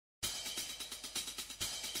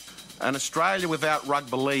An Australia without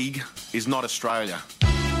rugby league is not Australia.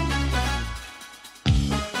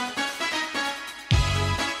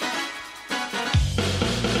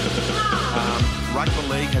 Rugby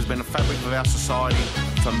league has been a fabric of our society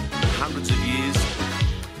for hundreds of years.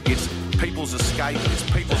 It's people's escape, it's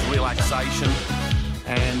people's relaxation,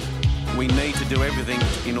 and we need to do everything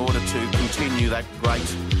in order to continue that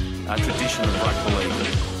great tradition of rugby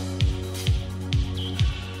league.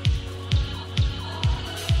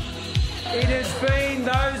 It has been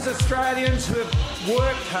those Australians who have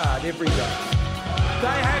worked hard every day. They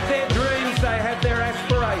have their dreams, they have their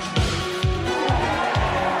aspirations.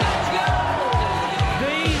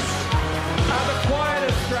 These are the quiet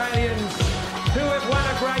Australians who have won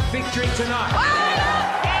a great victory tonight.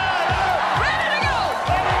 Ready to go!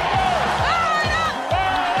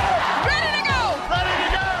 Ready to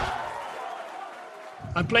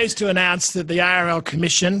go! I'm pleased to announce that the ARL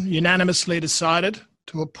Commission unanimously decided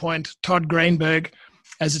to appoint Todd Greenberg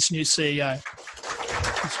as its new CEO.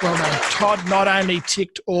 It's well done. Todd not only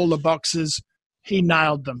ticked all the boxes, he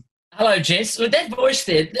nailed them. Hello, gents. With that voice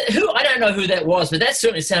there, I don't know who that was, but that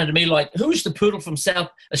certainly sounded to me like, who was the poodle from South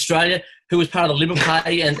Australia who was part of the Liberal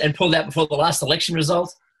Party and pulled out before the last election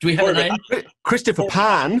result? Do we have a name? Christopher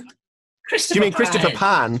Pan. Do you mean Christopher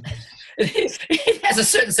Pan? It has a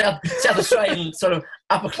certain South Australian sort of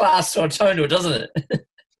upper class sort of tone to it, doesn't it?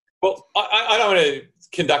 Well, I don't want to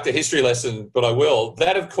conduct a history lesson, but I will.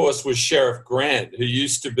 That, of course, was Sheriff Grant, who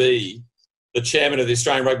used to be the chairman of the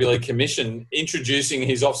Australian Rugby League Commission, introducing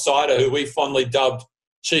his offsider, who we fondly dubbed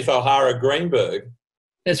Chief O'Hara Greenberg.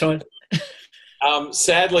 That's right.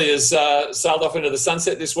 Sadly, has sailed off into the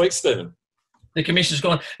sunset this week, Stephen. The commission's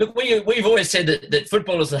gone. Look, we've always said that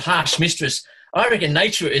football is a harsh mistress. I reckon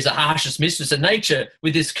nature is the harshest mistress, and nature,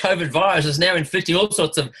 with this COVID virus, is now inflicting all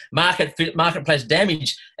sorts of marketplace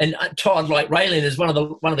damage. And Todd, like Raylene, is one of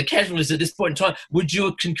the casualties at this point in time. Would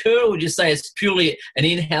you concur, or would you say it's purely an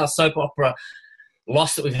in-house soap opera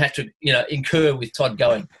loss that we've had to, incur with Todd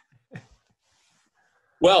going?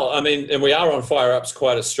 Well, I mean, and we are on Fire Up's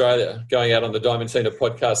Quiet Australia, going out on the Diamantina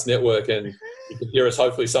Podcast Network, and you can hear us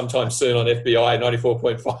hopefully sometime soon on FBI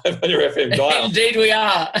 94.5 on your FM dial. Indeed, we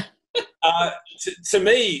are. To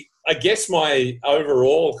me, I guess my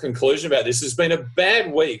overall conclusion about this has been a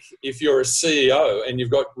bad week if you're a CEO and you've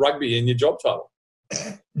got rugby in your job title.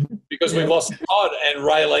 Because we've lost Todd and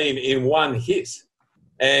Raylene in one hit.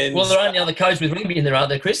 And well, there are only other codes with rugby in there, are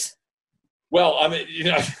there, Chris? Well, I mean,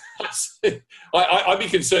 I'd be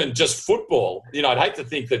concerned just football. I'd hate to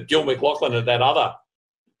think that Gil McLachlan and that other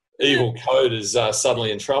evil code is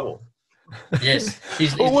suddenly in trouble. Yes,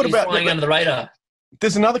 he's flying under the radar.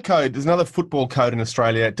 There's another code. There's another football code in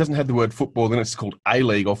Australia. It doesn't have the word football. Then it's called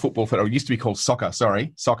A-League or Football Federation. It used to be called soccer.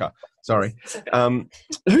 Sorry. Who's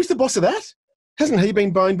the boss of that? Hasn't he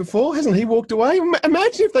been boned before? Hasn't he walked away?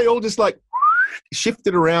 Imagine if they all just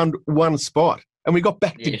shifted around one spot and we got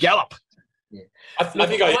back to Gallop. Yeah. I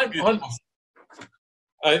think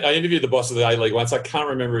I interviewed the boss of the A-League once. I can't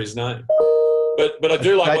remember his name. But I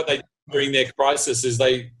do like what they did during their crisis is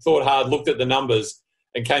they thought hard, looked at the numbers,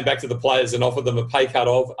 and came back to the players and offered them a pay cut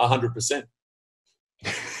of 100%.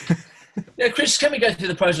 Now, Chris, can we go through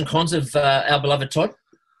the pros and cons of our beloved Todd?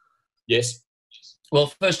 Yes. Well,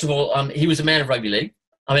 first of all, he was a man of rugby league.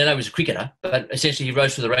 I mean, I know he was a cricketer, but essentially he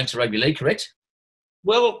rose through the ranks of rugby league, correct?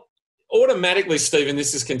 Well, automatically, Stephen,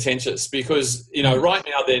 this is contentious because, right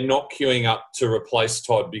now they're not queuing up to replace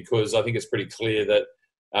Todd because I think it's pretty clear that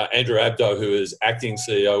Andrew Abdo, who is acting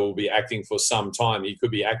CEO, will be acting for some time. He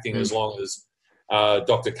could be acting as long as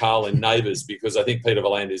Dr. Carl in Neighbours because I think Peter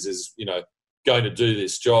V'landys is, going to do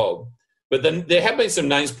this job. But then there have been some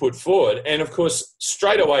names put forward. And, of course,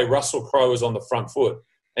 straight away Russell Crowe was on the front foot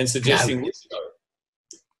and suggesting Richo.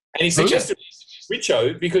 And he suggested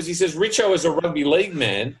Richo because he says Richo is a rugby league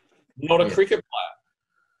man, not a cricket player.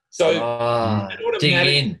 So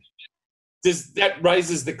that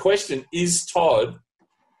raises the question, is Todd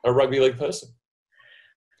a rugby league person?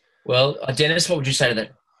 Well, Dennis, what would you say to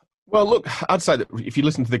that? Well, look, I'd say that if you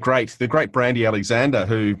listen to the great Brandy Alexander,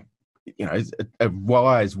 who, is a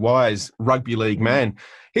wise rugby league man,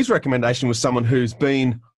 his recommendation was someone who's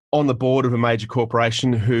been on the board of a major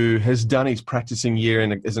corporation, who has done his practicing year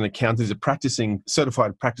as an accountant, is a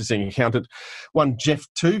certified practicing accountant, one Jeff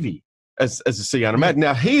Tuvey as a CEO. And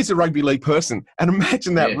now he's a rugby league person, and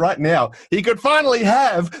imagine that right now he could finally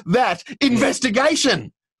have that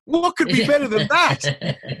investigation. What could be better than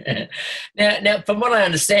that? Now, from what I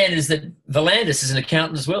understand, is that V'landys is an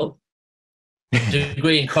accountant as well.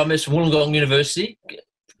 Degree in commerce from Wollongong University,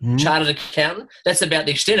 chartered accountant. That's about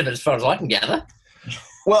the extent of it, as far as I can gather.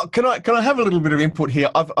 Well, can I have a little bit of input here?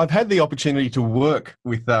 I've had the opportunity to work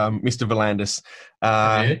with Mr. Volandis.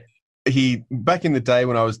 He back in the day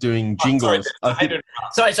when I was doing jingles.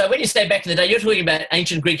 Sorry, so when you say back in the day, you're talking about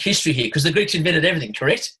ancient Greek history here, because the Greeks invented everything,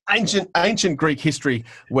 correct? Ancient Greek history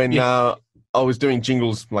when I was doing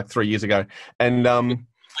jingles like 3 years ago, and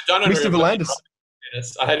Mr. Volandis.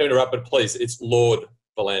 I had to interrupt, but please, it's Lord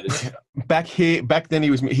Volandis. Back then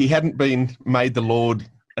he hadn't been made the Lord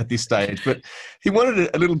at this stage, but he wanted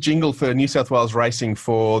a little jingle for New South Wales racing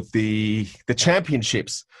for the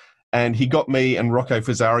championships. And he got me and Rocco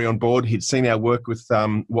Fazzari on board. He'd seen our work with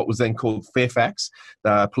what was then called Fairfax,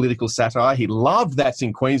 political satire. He loved That's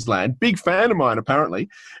in Queensland. Big fan of mine, apparently.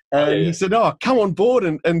 And he said, come on board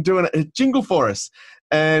and do a jingle for us.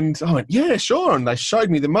 And I went, yeah, sure. And they showed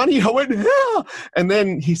me the money. I went, yeah. And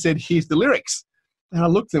then he said, here's the lyrics. And I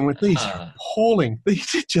looked at them and went, these are appalling.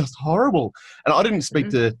 These are just horrible. And I didn't speak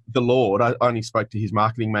to the Lord. I only spoke to his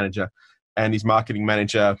marketing manager. And his marketing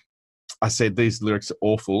manager, I said, these lyrics are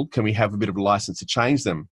awful. Can we have a bit of a license to change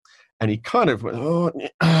them? And he kind of went,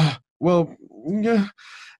 well, yeah.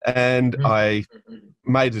 And I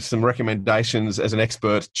made some recommendations as an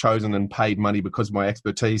expert, chosen and paid money because of my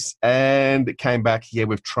expertise. And it came back,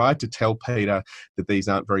 we've tried to tell Peter that these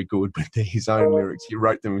aren't very good, but they're his own lyrics. He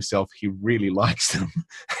wrote them himself. He really likes them.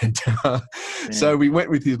 And so we went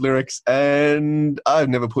with his lyrics, and I've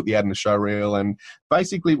never put the ad in the show reel. And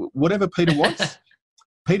basically, whatever Peter wants,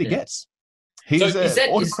 Peter gets. He's an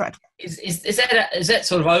autocrat. Is that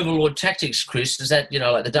sort of overlord tactics, Chris? Is that,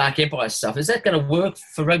 like the Dark Empire stuff? Is that going to work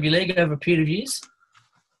for rugby league over a period of years?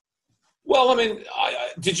 Well, I mean,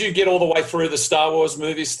 did you get all the way through the Star Wars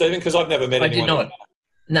movies, Stephen? Because I've never met anyone. I did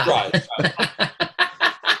not. No. Right.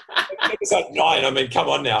 Episode 9, I mean, come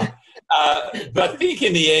on now. But I think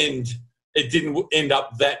in the end, it didn't end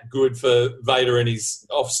up that good for Vader and his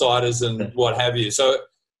offsiders and what have you. So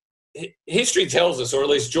history tells us, or at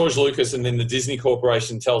least George Lucas and then the Disney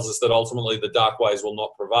Corporation tells us, that ultimately the dark ways will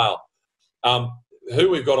not prevail. Who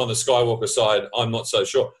we've got on the Skywalker side, I'm not so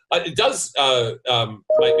sure. It does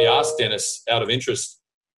make me ask, Dennis, out of interest,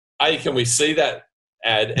 can we see that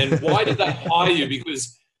ad? And why did they hire you?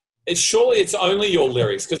 Because surely it's only your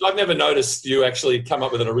lyrics, because I've never noticed you actually come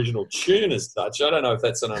up with an original tune as such. I don't know if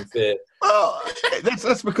that's an unfair... Well,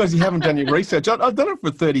 that's because you haven't done your research. I've done it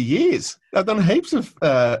for 30 years. I've done heaps of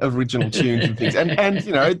original tunes and things. And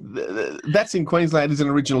That's in Queensland is an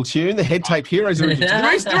original tune. The Head Tape Hero is an original tune.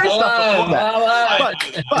 There is stuff like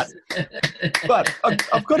that. But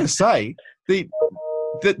I've got to say, the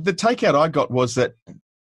takeout I got was that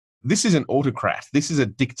this is an autocrat. This is a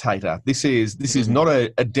dictator. This is not a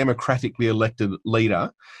democratically elected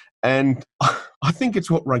leader. And I think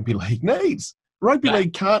it's what rugby league needs. Rugby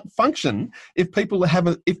league can't function if people have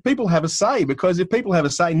a say, because if people have a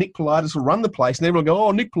say, Nick Politis will run the place, and everyone will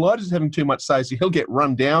go, Nick Politis is having too much say, so he'll get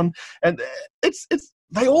run down. And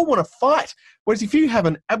they all want to fight. Whereas if you have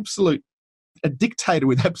a dictator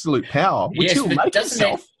with absolute power, which he'll make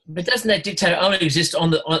himself. But doesn't that dictator only exist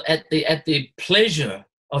at the pleasure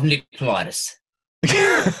of Nick Politis?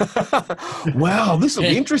 Wow, this will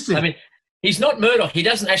be interesting. I mean, he's not Murdoch. He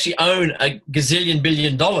doesn't actually own a gazillion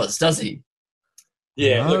 $billion, does he?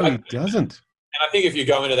 Yeah, no, he doesn't. And I think if you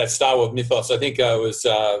go into that Star Wars mythos, I think it was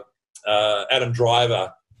Adam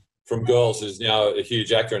Driver from Girls, who's now a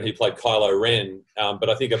huge actor, and he played Kylo Ren. But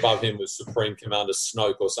I think above him was Supreme Commander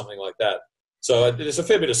Snoke or something like that. So there's a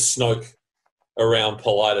fair bit of Snoke around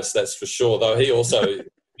Politis, that's for sure, though he also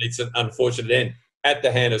meets an unfortunate end at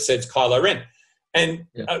the hand of said Kylo Ren. And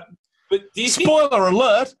but do you spoiler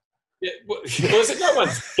alert? Yeah, well, no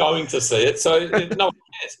one's going to see it, so no one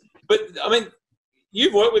cares. But I mean,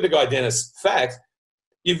 you've worked with the guy, Dennis. Fact,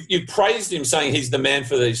 you've praised him, saying he's the man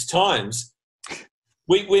for these times.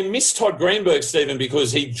 We miss Todd Greenberg, Stephen,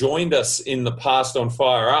 because he joined us in the past on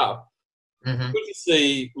Fire Up. Mm-hmm. Could you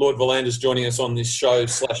see Lord Volandis joining us on this show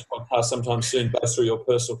 /podcast sometime soon, based through your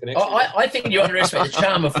personal connection? I think you underestimate the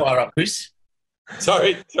charm of Fire Up, Chris.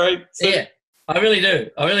 Sorry. Yeah, I really do.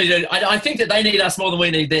 I think that they need us more than we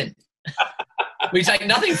need them. We take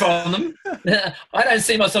nothing from them. I don't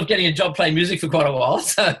see myself getting a job playing music for quite a while,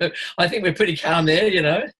 so I think we're pretty calm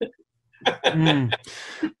there,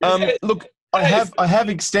 Look, I have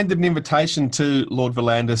extended an invitation to Lord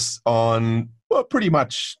Volandis on pretty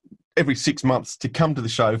much every 6 months to come to the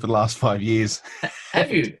show for the last 5 years.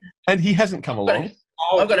 Have you? And he hasn't come along.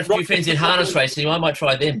 I've got a few friends in harness racing. I might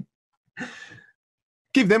try them.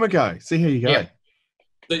 Give them a go. See how you go.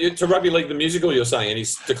 Yeah. To Rugby League the musical, you're saying, and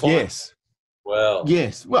he's declined? Yes. Well.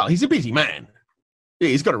 Yes. Well, he's a busy man. Yeah,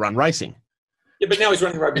 he's got to run racing. Yeah, but now he's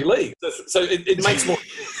running Rugby League. So it makes more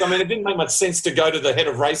sense. I mean, it didn't make much sense to go to the head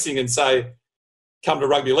of racing and say, come to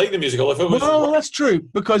Rugby League the musical. If it was well, that's true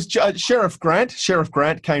because Sheriff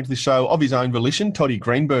Grant came to the show of his own volition. Toddy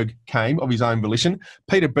Greenberg came of his own volition.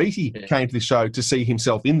 Peter Beattie came to the show to see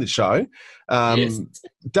himself in the show. Yes.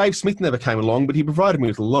 Dave Smith never came along, but he provided me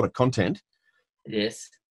with a lot of content. Yes.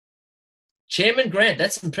 Chairman Grant,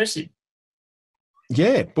 that's impressive.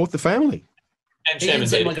 Yeah, brought the family. and He Chairman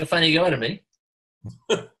didn't seem Denis. like a funny guy to me.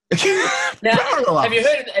 Now, have you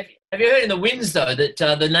heard in the winds though that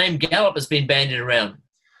the name Gallup has been bandied around?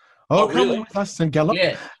 Oh, Oh, come really? on with us and Gallup.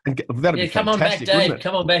 Yeah. And that'd be Come on back, fantastic, wouldn't Dave. it?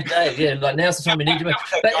 Come on back, Dave. Yeah, like now's the time we need to.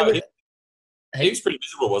 He was pretty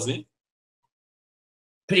miserable, wasn't he?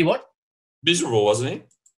 Pretty what? Miserable, wasn't he?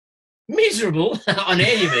 Miserable on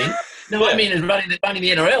air, you mean? No, I mean is running the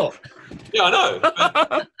NRL. Yeah, I know.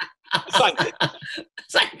 Same thing.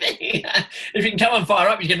 Same thing. If you can come and fire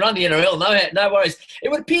up, you can run the NRL. No worries. It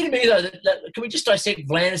would appear to me, though, that can we just dissect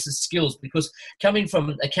Vlandis' skills? Because coming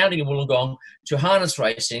from accounting in Wollongong to harness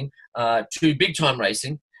racing to big-time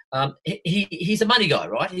racing, he's a money guy,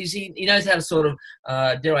 right? He knows how to sort of,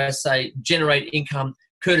 dare I say, generate income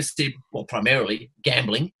courtesy, well, primarily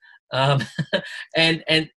gambling. And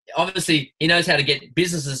obviously he knows how to get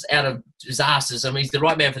businesses out of disasters. I mean, he's the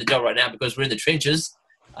right man for the job right now because we're in the trenches.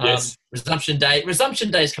 Yes. Resumption day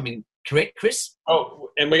is coming, correct, Chris?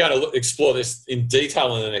 Oh, and we're going to explore this in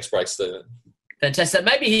detail in the next break, Stephen. Fantastic.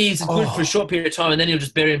 Maybe he's good for a short period of time and then he'll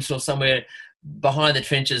just bury himself somewhere behind the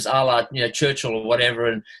trenches, a la, Churchill or whatever,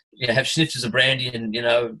 and have sniffs of brandy and,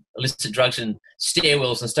 illicit drugs and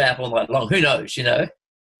stairwells and stay up all night long. Who knows,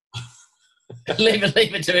 leave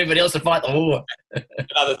it to everybody else to fight the war. And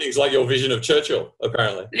other things like your vision of Churchill,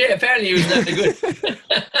 apparently. Yeah, apparently he was no good.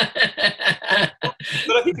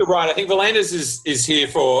 But I think you're right. I think Vlandis is here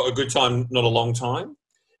for a good time, not a long time.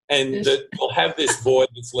 And Yes. that we'll have this void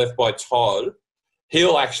that's left by Todd.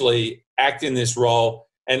 He'll actually act in this role.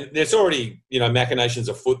 And there's already, machinations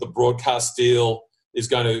afoot. The broadcast deal is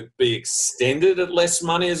going to be extended at less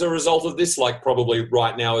money as a result of this, like probably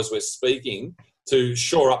right now as we're speaking, to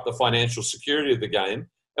shore up the financial security of the game.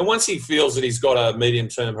 And once he feels that he's got a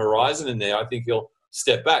medium-term horizon in there, I think he'll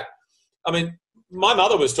step back. I mean, my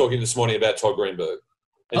mother was talking this morning about Todd Greenberg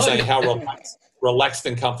and saying how relaxed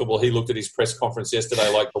and comfortable he looked at his press conference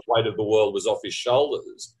yesterday, like the weight of the world was off his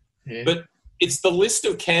shoulders. Yeah. But it's the list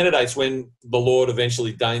of candidates when the Lord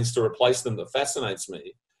eventually deigns to replace them that fascinates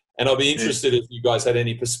me. And I'd be interested if you guys had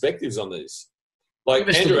any perspectives on these. Like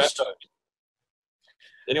Andrew Abdo.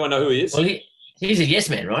 Anyone know who he is? Well, he's a yes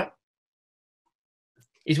man, right?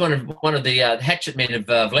 He's one of the hatchet men of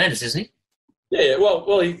Vlandis, isn't he? Yeah.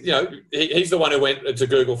 Well, he's the one who went to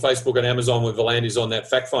Google, Facebook, and Amazon with Vlandis on that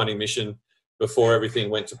fact-finding mission before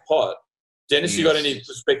everything went to pot. Dennis, you got any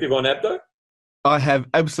perspective on Abdo? I have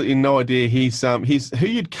absolutely no idea. He's who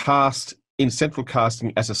you'd cast in central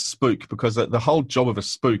casting as a spook, because the whole job of a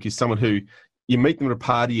spook is someone who you meet them at a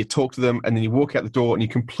party, you talk to them, and then you walk out the door and you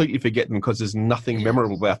completely forget them because there's nothing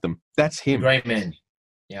memorable about them. That's him. The grey man.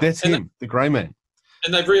 Yeah. That's him, the grey man.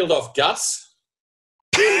 And they've reeled off Gus.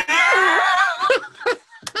 I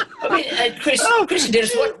mean, Chris and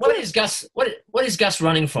Dennis, what is Gus? What is Gus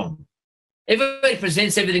running from? Everybody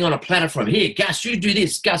presents everything on a platter for him. Here, Gus, you do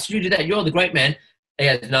this. Gus, you do that. You're the great man. He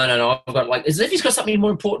goes, no. I've got as if he's got something more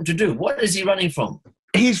important to do. What is he running from?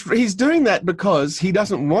 He's doing that because he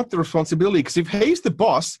doesn't want the responsibility. Because if he's the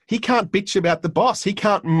boss, he can't bitch about the boss. He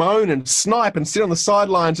can't moan and snipe and sit on the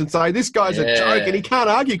sidelines and say, this guy's a joke, and he can't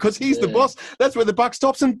argue because he's the boss. That's where the buck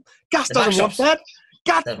stops, and Gus doesn't want that.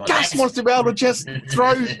 Gus wants to be able to just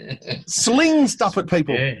sling stuff at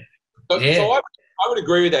people. Yeah. So I would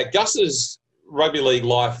agree with that. Gus's rugby league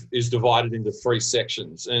life is divided into 3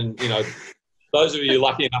 sections. And, those of you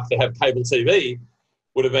lucky enough to have cable TV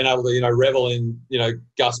would have been able to, revel in,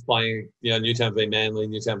 Gus playing, Newtown v Manly,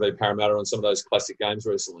 Newtown v Parramatta on some of those classic games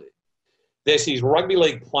recently. There's his rugby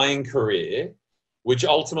league playing career, which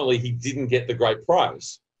ultimately he didn't get the great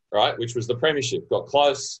prize, right, which was the premiership. Got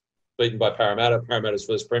close, beaten by Parramatta's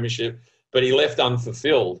first premiership, but he left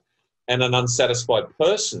unfulfilled and an unsatisfied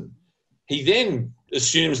person. He then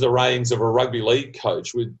assumes the reins of a rugby league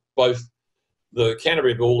coach with both the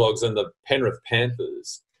Canterbury Bulldogs and the Penrith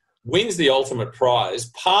Panthers, wins the ultimate prize,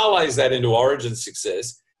 parlays that into Origin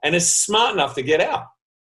success, and is smart enough to get out.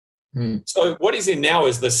 So what he's in now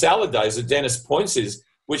is the salad days that Dennis points is,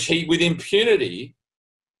 which he, with impunity,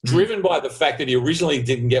 driven by the fact that he originally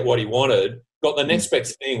didn't get what he wanted, got the next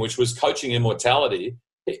best thing, which was coaching immortality.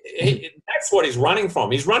 That's what he's running from.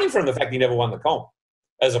 He's running from the fact he never won the comp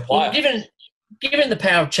as a player. Well, given the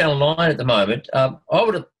power of Channel 9 at the moment, I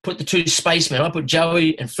would have put the 2 spacemen. I put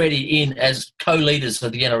Joey and Freddie in as co-leaders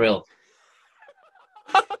of the NRL.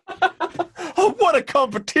 Oh, what a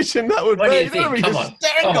competition that would What be. do you think? That'd be Come on.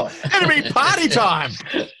 hysterical. It'd be party time.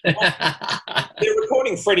 They're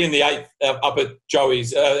recording Freddie in the 8th up at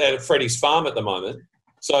Joey's, at Freddie's farm at the moment.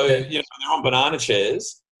 So, you know, they're on banana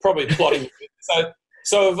chairs, probably plotting.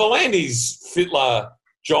 So Volandi's, Fittler,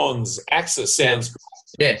 Johns axis sounds good.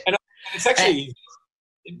 Yeah. And it's actually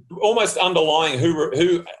almost underlying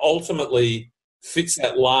who ultimately fits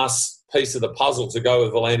that last piece of the puzzle to go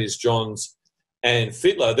with Volandi's, Johns, and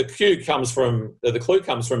Fittler. The clue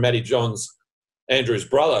comes from Matty Johns, Andrew's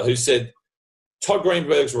brother, who said Todd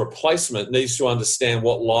Greenberg's replacement needs to understand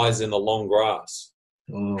what lies in the long grass.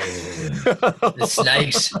 Oh, the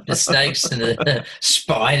snakes and the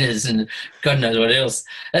spiders and God knows what else.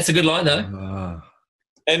 That's a good line, though.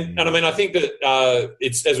 And I mean, I think that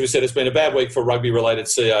it's, as we said, it's been a bad week for rugby-related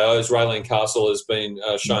CIOs. Raylene Castle has been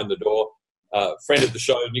shown the door. Friend of the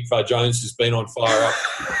show, Nick Farr-Jones, has been on fire up,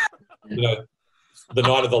 you know, the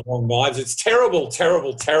night of the long knives. It's terrible,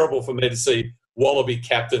 terrible, terrible for me to see Wallaby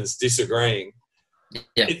captains disagreeing.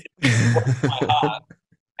 Yeah. It breaks my heart.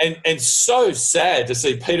 And so sad to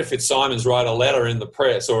see Peter Fitzsimons write a letter in the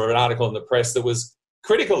press or an article in the press that was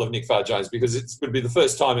critical of Nick Farr-Jones, because it would be the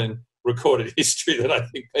first time in recorded history that I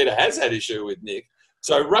think Peter has had issue with Nick.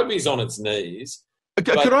 So rugby's on its knees.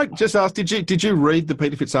 Could I just ask, did you read the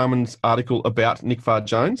Peter Fitzsimons article about Nick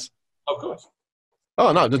Farr-Jones? Of course.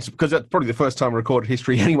 Oh, no, because that's probably the first time in recorded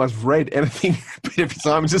history anyone's read anything Peter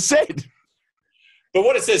Fitzsimons has said. But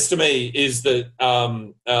what it says to me is that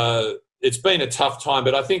it's been a tough time,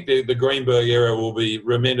 but I think the Greenberg era will be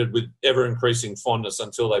remembered with ever-increasing fondness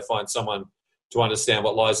until they find someone to understand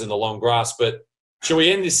what lies in the long grass. But shall we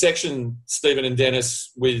end this section, Stephen and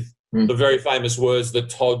Dennis, with the very famous words that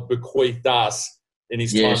Todd bequeathed us in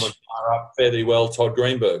his time on Fire Up? Fare thee well, Todd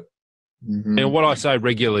Greenberg. Mm-hmm. And what I say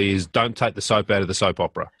regularly is don't take the soap out of the soap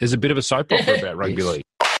opera. There's a bit of a soap opera about rugby league.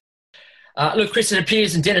 Look, Kris, it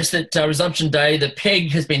appears, and Dennis, that resumption day, the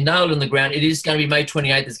peg has been nailed on the ground. It is going to be May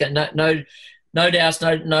 28th. There's got no doubts,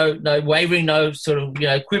 no wavering, no sort of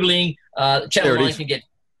quibbling. Channel 9 can get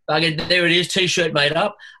buggered. There it is, T-shirt made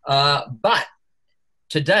up. But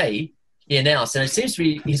today he announced, and it seems to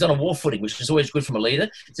be he's on a war footing, which is always good from a leader.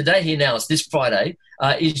 Today he announced this Friday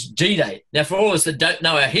is D-Day. Now, for all of us that don't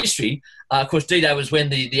know our history, of course, D-Day was when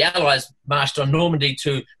the Allies marched on Normandy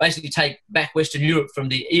to basically take back Western Europe from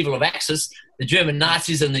the evil of Axis, the German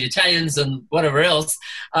Nazis and the Italians and whatever else.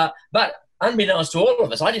 But unbeknownst to all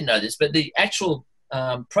of us, I didn't know this, but the actual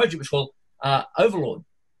project was called Overlord.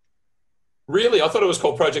 Really? I thought it was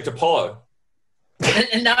called Project Apollo.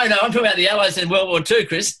 No, I'm talking about the Allies in World War II,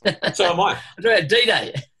 Kris. So am I. I'm talking about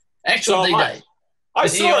D-Day. Actual D-Day.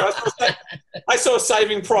 I saw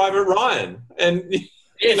Saving Private Ryan. And,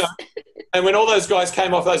 you know, and when all those guys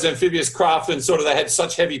came off those amphibious craft and sort of they had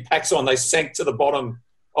such heavy packs on, they sank to the bottom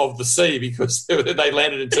of the sea because they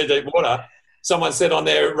landed in too deep water. Someone said on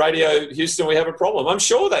their radio, Houston, we have a problem. I'm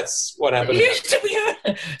sure that's what happened.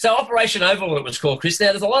 So Operation Overlord it was called, Kris.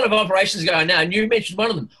 Now, there's a lot of operations going now, and you mentioned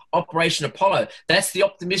one of them, Operation Apollo. That's the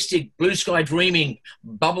optimistic, blue sky dreaming,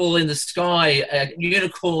 bubble in the sky,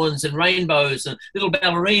 unicorns and rainbows and little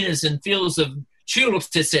ballerinas and fields of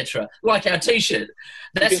tulips, etc., like our T-shirt.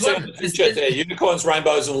 That's what T-shirt there, unicorns,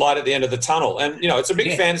 rainbows and light at the end of the tunnel. And, you know, it's a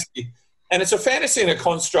big fantasy. And it's a fantasy and a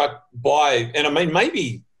construct by, and I mean,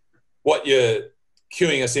 maybe what you're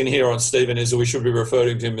cueing us in here on, Stephen, is that we should be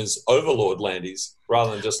referring to him as Overlord Landis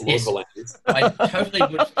rather than just Lord Volandis. I totally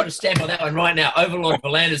would put a stamp on that one right now. Overlord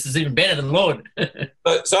Volandis is even better than Lord.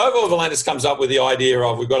 So Overlord Volandis comes up with the idea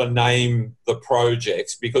of we've got to name the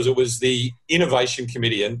project because it was the Innovation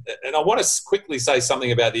Committee. And I want to quickly say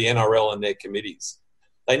something about the NRL and their committees.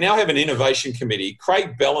 They now have an Innovation Committee.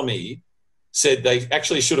 Craig Bellamy said they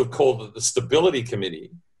actually should have called it the Stability Committee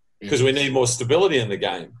because we need more stability in the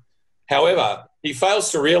game. However, he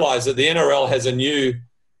fails to realise that the NRL has a new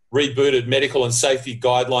rebooted medical and safety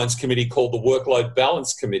guidelines committee called the Workload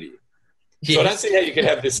Balance Committee. Yes. So I don't see how you could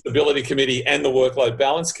have the Stability Committee and the Workload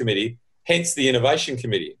Balance Committee, hence the Innovation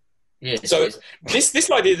Committee. Yes, so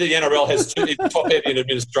this idea that the NRL has top-heavy in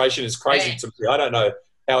administration is crazy to me. I don't know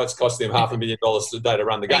how it's costing them $500,000 a day to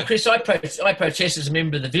run the game. And Kris, I protest as a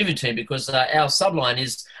member of the Vivid team because our subline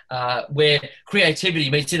is where creativity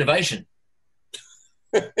meets innovation.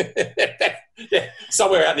 Yeah,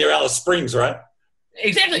 somewhere out near Alice Springs, right?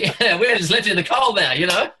 Exactly. We're just left in the cold now, you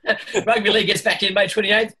know. Rugby League gets back in May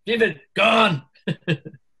 28th. Vivid, gone.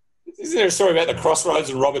 Isn't there a story about the Crossroads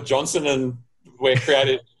and Robert Johnson and where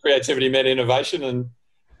creativity met innovation? And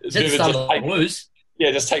Vivid just blues.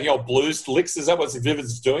 just taking old blues licks. Is that what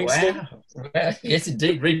Vivid's doing? Wow. Yes,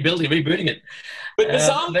 indeed. Rebooting it. But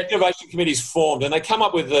bizarrely, the Innovation Committee's formed, and they come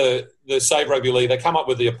up with the Save Rugby League. They come up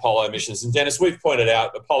with the Apollo missions. And Dennis, we've pointed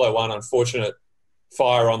out Apollo 1, unfortunate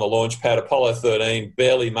fire on the launch pad. Apollo 13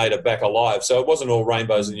 barely made it back alive. So it wasn't all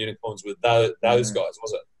rainbows and unicorns with those guys,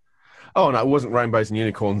 was it? Oh, no, it wasn't rainbows and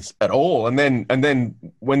unicorns at all. And then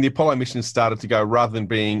when the Apollo missions started to go, rather than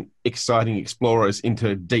being exciting explorers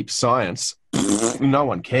into deep science, no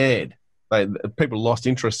one cared. People lost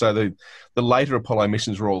interest. So the later Apollo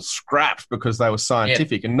missions were all scrapped because they were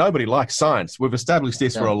scientific, and nobody likes science. We've established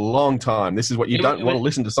this for a long time. This is what you don't want to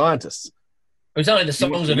listen to scientists. It was only the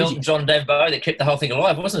songs of Elton John and David Bowie that kept the whole thing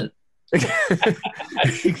alive, wasn't it?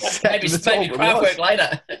 Exactly. Maybe Kraftwerk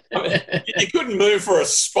later. I mean, you couldn't move for a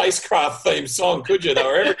spacecraft themed song, could you? They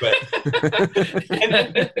were everywhere.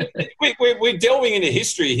 And we're delving into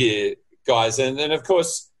history here, guys, and of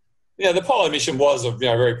course, the Apollo mission was a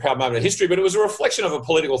very proud moment of history, but it was a reflection of a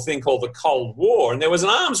political thing called the Cold War, and there was an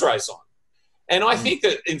arms race on. And I think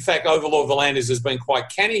that, in fact, Overlord Volandis has been quite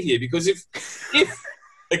canny here, because if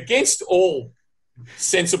against all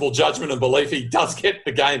sensible judgment and belief, he does get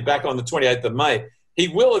the game back on the 28th of May, he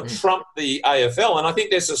will have trumped the AFL. And I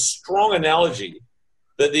think there's a strong analogy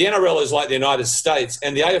that the NRL is like the United States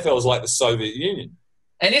and the AFL is like the Soviet Union.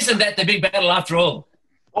 And isn't that the big battle after all?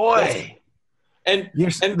 Boy. And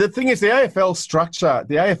the thing is, the AFL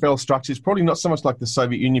structure is probably not so much like the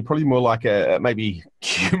Soviet Union, probably more like maybe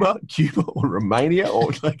Cuba or Romania, or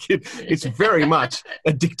it's very much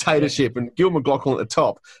a dictatorship. And Gil McLachlan at the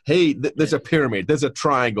top, there's a pyramid, there's a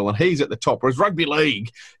triangle, and he's at the top. Whereas rugby league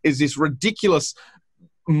is this ridiculous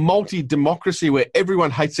multi-democracy where everyone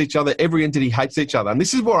hates each other, every entity hates each other. And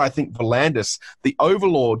this is where I think Volandis, the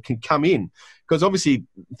overlord, can come in, because obviously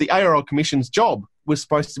the ARL Commission's job was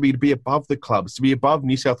supposed to be above the clubs, to be above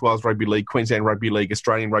New South Wales Rugby League, Queensland Rugby League,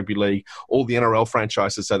 Australian Rugby League, all the NRL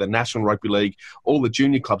franchises, so the National Rugby League, all the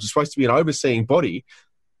junior clubs. It's supposed to be an overseeing body,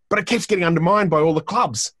 but it keeps getting undermined by all the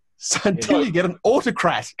clubs. So until you get an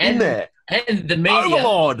autocrat in there, and the media,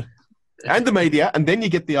 overlord, and the media, and then you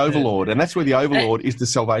get the overlord, and that's where the overlord is the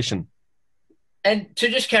salvation. And to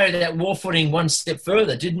just carry that war footing one step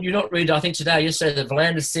further, didn't you not read, I think yesterday, that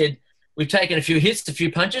Volandis said, we've taken a few hits, a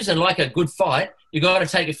few punches, and like a good fight, you got to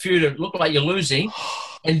take a few to look like you're losing,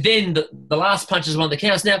 and then the last punch is one that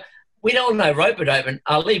counts. Now, we all know rope-a-dope and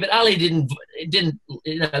Ali, but Ali didn't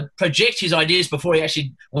project his ideas before he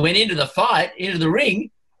actually went into the fight, into the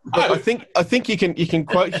ring. I think you can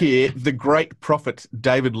quote here the great prophet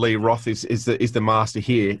David Lee Roth is the master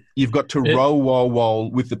here. You've got to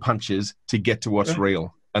roll with the punches to get to what's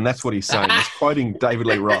real, and that's what he's saying. He's quoting David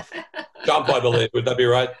Lee Roth. Jump, I believe. Would that be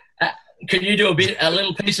right? Can you do a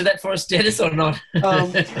little piece of that for us, Dennis, or not? I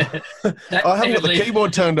haven't got the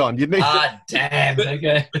keyboard turned on. You need. Damn.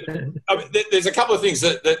 Okay. I mean, there's a couple of things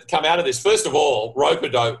that come out of this. First of all,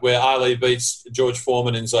 rope-a-dope, where Ali beats George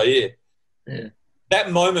Foreman and Zaire. Yeah.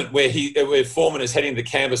 That moment where Foreman is heading the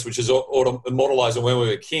canvas, which is immortalised on When We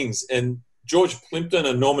Were Kings, and George Plimpton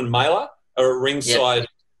and Norman Mailer are at ringside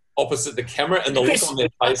opposite the camera, and the look on their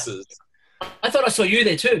faces. I thought I saw you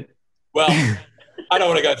there too. Well, I don't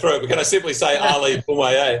want to go through it, but can I simply say Ali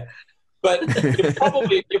Boumaier? But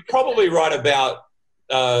you're probably right about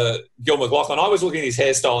Gil McLachlan. I was looking at his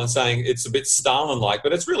hairstyle and saying it's a bit Stalin-like,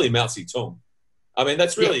 but it's really Mao Zedong. I mean,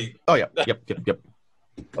 that's really... Oh, yeah. Yep.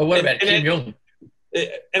 Well, what about Kim Jong?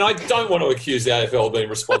 And I don't want to accuse the AFL of being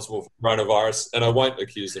responsible for coronavirus, and I won't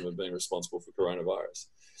accuse them of being responsible for coronavirus.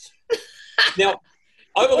 Now,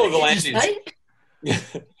 Overlord Volandis...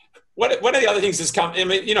 One of the other things that's come, I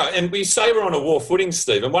mean, and we say we're on a war footing,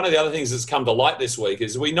 Steve, and one of the other things that's come to light this week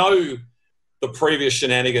is we know the previous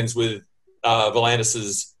shenanigans with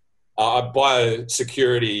Volandis's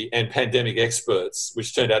biosecurity and pandemic experts,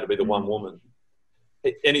 which turned out to be the one woman.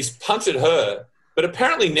 And he's punted her, but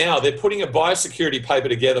apparently now they're putting a biosecurity paper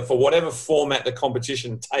together for whatever format the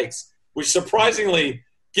competition takes, which surprisingly,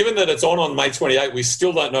 given that it's on May 28, we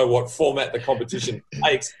still don't know what format the competition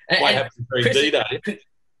takes. Might happen during D-Day.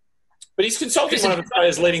 But he's consulting one of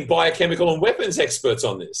Australia's leading biochemical and weapons experts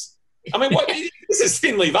on this. I mean, this is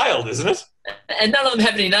thinly veiled, isn't it? And none of them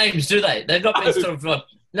have any names, do they? They've not been sort of like...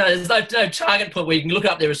 No, there's no target point where you can look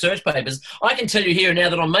up their research papers. I can tell you here and now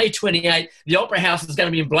that on May 28, the Opera House is going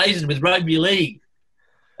to be emblazoned with Rugby League.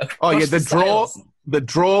 The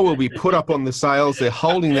draw will be put up on the sales. They're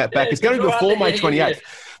holding that back. It's going to be before May 28th.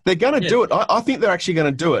 They're going to do it. I think they're actually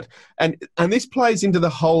going to do it. And this plays into the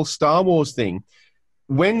whole Star Wars thing.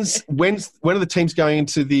 When are the teams going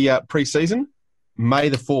into the pre-season? May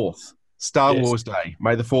the 4th, Star Wars Day.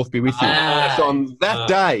 May the 4th be with you. So on that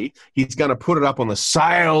day, he's going to put it up on the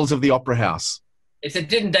sales of the Opera House. Except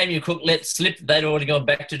didn't Damien Cook let slip that they'd already gone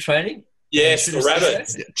back to training? Yes, the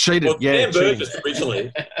Rabbits. Cheated, Well, yeah. Burgess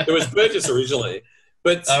originally. There was Burgess originally.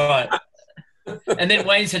 But all right. And then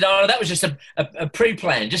Wayne said, "Oh, that was just a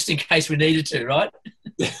pre-plan, just in case we needed to, right?"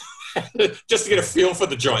 just to get a feel for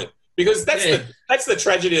the joint, because that's the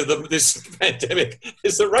tragedy of this pandemic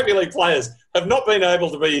is that rugby league players have not been able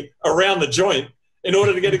to be around the joint in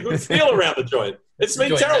order to get a good feel around the joint. It's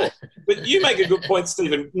been terrible. But you make a good point,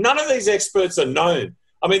 Stephen. None of these experts are known.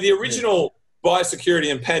 I mean, the original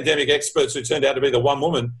biosecurity and pandemic experts who turned out to be the one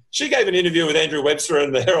woman, she gave an interview with Andrew Webster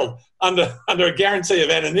and the Herald under a guarantee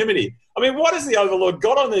of anonymity. I mean, what has the Overlord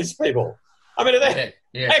got on these people? I mean, do they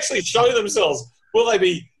actually show themselves? Will they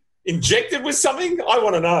be injected with something? I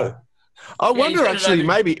want to know. I wonder, actually,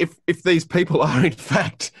 maybe if these people are, in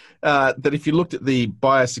fact, that if you looked at the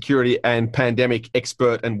biosecurity and pandemic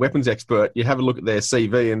expert and weapons expert, you have a look at their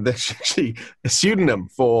CV and there's actually a pseudonym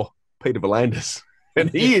for Peter Volandis. And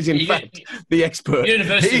he is, in fact, the expert.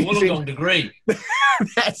 University of Wollongong degree.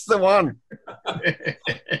 That's the one.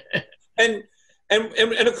 And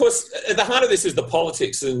of course, at the heart of this is the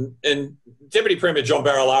politics. And Deputy Premier John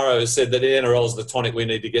Barilaro has said that the NRL is the tonic we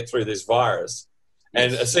need to get through this virus.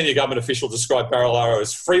 And a senior government official described Barilaro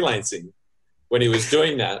as freelancing when he was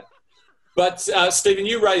doing that. But, Stephen,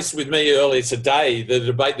 you raised with me earlier today the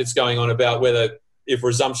debate that's going on about whether if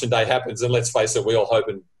resumption day happens, and let's face it, we all hope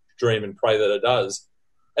and dream and pray that it does,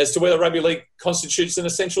 as to whether rugby league constitutes an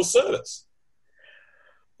essential service.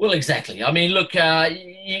 Well, exactly. I mean, look,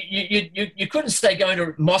 you couldn't say going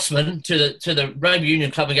to Mossman to the rugby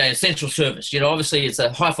union club and going essential service. You know, obviously it's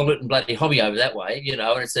a highfalutin bloody hobby over that way. You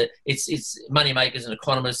know, and it's money makers and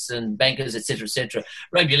economists and bankers, etc., etc.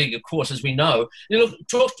 Rugby league, of course, as we know. You know, look,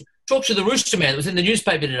 talk to the Rooster man that was in the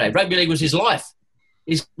newspaper today. Rugby league was his life.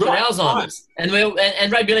 He's got Alzheimer's,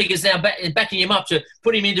 and rugby league is now backing him up to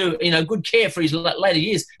put him into good care for his later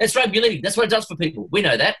years. That's rugby league. That's what it does for people. We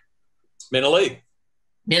know that. Men of league.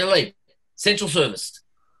 Essential service.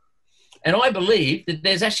 And I believe that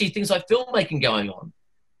there's actually things like filmmaking going on.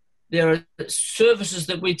 There are services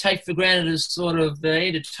that we take for granted as sort of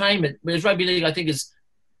entertainment, whereas rugby league, I think, is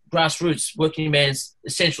grassroots, working man's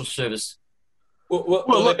essential service. Well,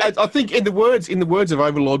 look, I think in the words of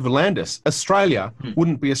Overlord Volandis, Australia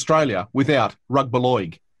wouldn't be Australia without rugby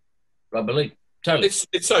league. Rugby league, totally.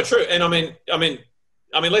 It's so true, and I mean,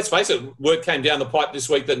 let's face it. Word came down the pipe this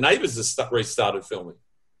week that Neighbours has restarted filming.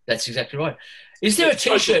 That's exactly right. Is there a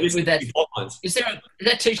T-shirt with that? Is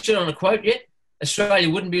that T-shirt on a quote yet? Australia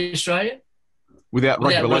wouldn't be Australia without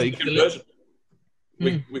rugby league. Version.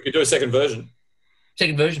 We could do a second version.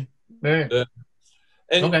 Second version. Yeah.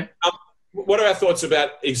 And, okay. What are our thoughts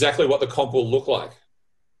about exactly what the comp will look like?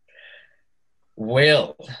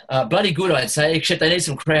 Well, bloody good, I'd say, except they need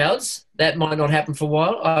some crowds. That might not happen for a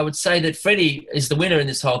while. I would say that Freddie is the winner in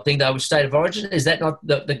this whole thing, though, with State of Origin. Is that not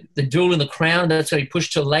the jewel in the crown that's going to be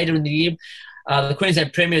pushed till later in the year? The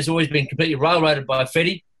Queensland Premier has always been completely railroaded by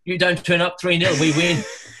Freddie. You don't turn up 3-0, we win.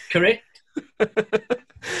 Correct?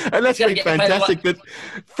 And that's been fantastic that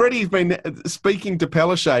Freddie's been speaking to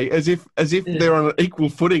Palaszczuk as if they're on an equal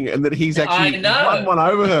footing and that he's actually won one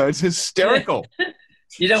over her. It's hysterical.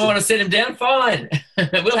 You don't want to set him down? Fine.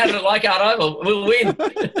 We'll have it at Leichhardt Oval. We'll win.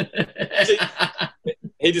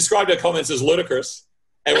 He described her comments as ludicrous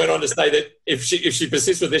and went on to say that if she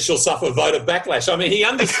persists with this, she'll suffer voter backlash. I mean, he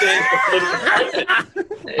understands the political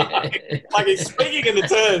like he's speaking in the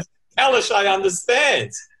terms Palaszczuk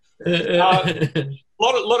understands. A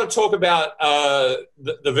lot of talk about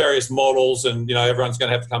the various models and, everyone's going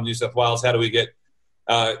to have to come to New South Wales. How do we get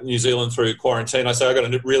New Zealand through quarantine? I say I've got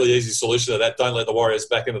a really easy solution to that. Don't let the Warriors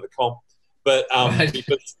back into the comp. But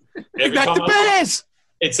because every back time the Bears!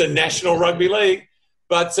 It's a national rugby league.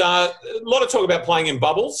 But a lot of talk about playing in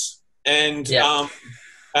bubbles. And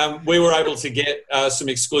we were able to get some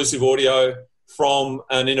exclusive audio from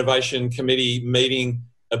an innovation committee meeting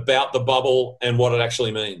about the bubble and what it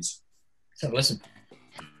actually means. So listen.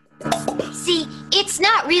 See, it's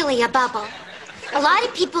not really a bubble. A lot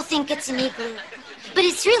of people think it's an igloo, but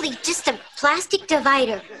it's really just a plastic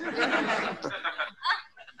divider.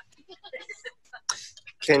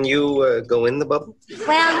 Can you go in the bubble?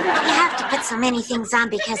 Well, you have to put so many things on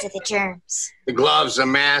because of the germs. The gloves, the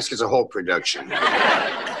mask, it's a whole production.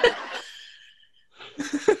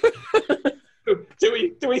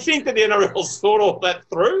 Do we think that the NRL's thought all that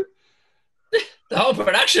through? The whole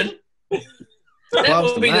production? That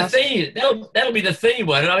will be the theme. That'll be the theme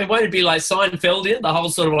one. I mean, won't it be like Seinfeldian? The whole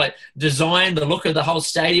sort of like design, the look of the whole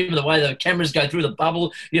stadium, the way the cameras go through the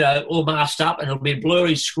bubble, all masked up, and it'll be a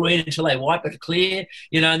blurry screen until they wipe it clear,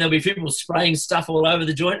 and there'll be people spraying stuff all over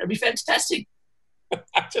the joint. It'll be fantastic.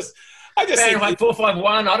 I I just Fahrenheit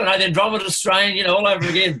 451, I don't know, the Andromeda strain, all over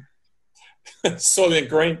again. Soylent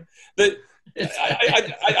Green.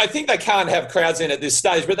 I think they can't have crowds in at this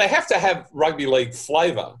stage, but they have to have rugby league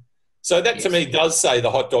flavour. So that to me does say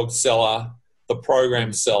the hot dog seller, the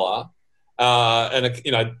program seller, and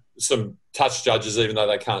some touch judges, even though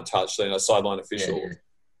they can't touch, sideline officials. Yeah.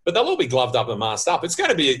 But they'll all be gloved up and masked up. It's going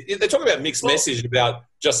to be. They're talking about mixed message about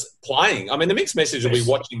just playing. I mean, the mixed message will be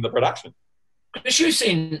watching the production. Because you've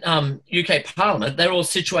seen UK Parliament, they're all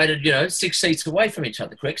situated, 6 seats away from each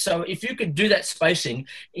other, correct? So if you could do that spacing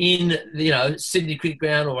in, Sydney Cricket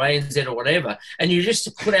Ground or ANZ or whatever, and you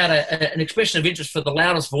just put out an expression of interest for the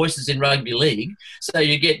loudest voices in rugby league, so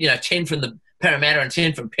you get, 10 from the Parramatta and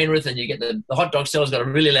 10 from Penrith, and you get the hot dog seller's got a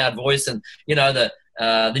really loud voice, and,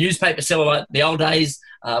 the newspaper seller like the old days,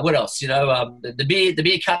 what else? The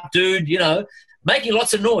beer cup dude, making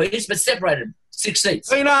lots of noise, but separated. 6 seats.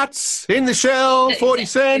 Peanuts in the shell, 40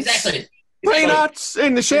 cents. Exactly. Peanuts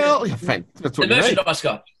in the shell. That's what the merchandise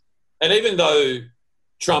guy. And even though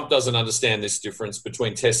Trump doesn't understand this difference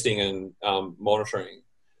between testing and monitoring,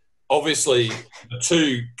 obviously the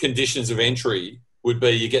two conditions of entry would be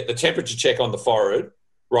you get the temperature check on the forehead,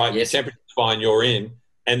 right? Yes. Your temperature's fine, you're in,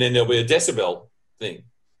 and then there'll be a decibel thing.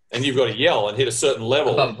 And you've got to yell and hit a certain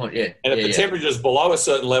level. Above a point, yeah. And if the temperature's below a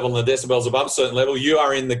certain level and the decibel's above a certain level, you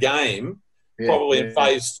are in the game. Probably in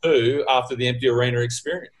phase 2 after the empty arena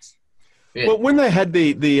experience. Yeah. Well, when they had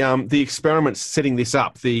the experiments setting this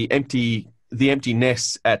up, the empty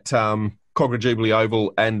nests at Cogra Jubilee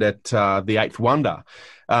Oval and at the Eighth Wonder,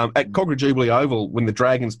 at Cogra Jubilee Oval, when the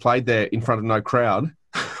Dragons played there in front of no crowd,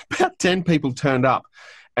 about 10 people turned up,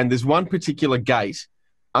 and there's one particular gate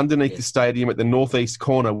underneath the stadium at the northeast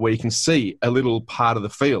corner where you can see a little part of the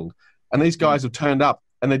field, and these guys have turned up.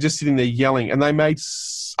 And they're just sitting there yelling, and they made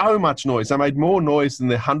so much noise. They made more noise than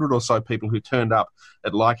the 100 or so people who turned up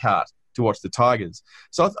at Leichhardt to watch the Tigers.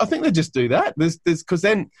 So I think they just do that. Because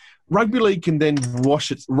then rugby league can then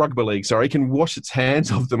wash its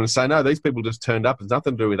hands of them and say, no, these people just turned up. It's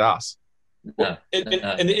nothing to do with us. No. And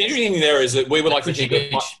the interesting thing there is that we would like to think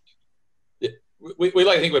we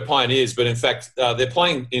like to think we're pioneers, but in fact, they're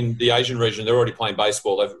playing in the Asian region. They're already playing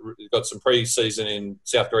baseball. They've got some pre-season in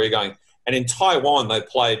South Korea going. And in Taiwan, they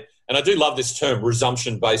played, and I do love this term,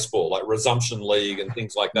 resumption baseball, like resumption league and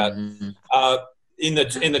things like that. Mm-hmm. In the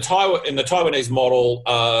Taiwanese model,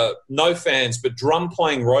 no fans, but drum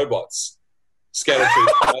playing robots scattered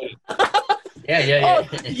through.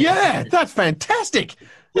 Yeah, that's fantastic.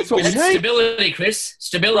 That's what we need. Stability, Chris.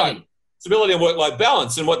 Stability. Right. Stability and work-life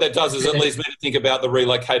balance. And what that does is it leads me to think about the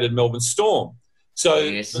relocated Melbourne Storm. So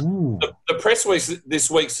the press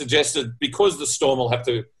this week suggested because the Storm will have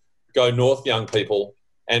to go north, young people,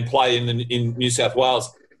 and play in New South Wales.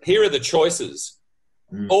 Here are the choices.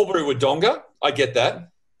 Albury Wodonga, I get that.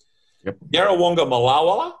 Yep. Yarrawonga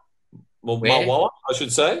Malwala, I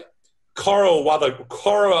should say. Cora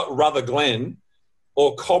Rutherglen,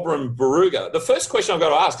 or Cobram Baruga. The first question I've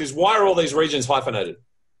got to ask is why are all these regions hyphenated?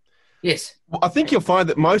 Yes. Well, I think you'll find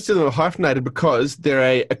that most of them are hyphenated because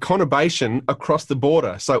they're a conurbation across the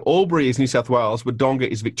border. So Albury is New South Wales, Wodonga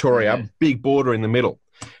is Victoria, big border in the middle.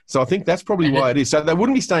 So I think that's probably why it is. So they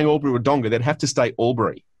wouldn't be staying Albury Wodonga. They'd have to stay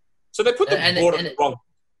Albury. So they put the border wrong.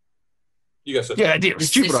 You go, sir. Yeah, idea.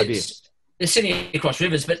 Stupid idea. They're sitting across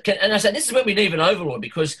rivers. And I said, this is where we need an overlord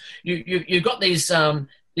because you've got these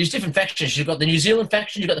different factions. You've got the New Zealand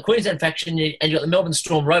faction, you've got the Queensland faction, and you've got the Melbourne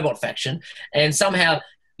Storm robot faction. And somehow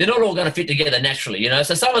they're not all going to fit together naturally,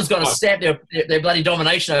 So someone's got to stamp their bloody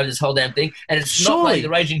domination over this whole damn thing. And it's not like the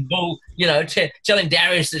Raging Bull, telling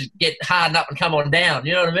Darius to get hardened up and come on down.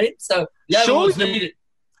 You know what I mean? So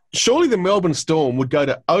surely the Melbourne Storm would go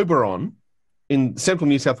to Oberon in central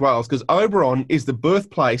New South Wales because Oberon is the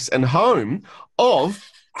birthplace and home of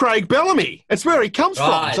Craig Bellamy. It's where he comes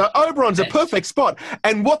from. So Oberon's a perfect spot.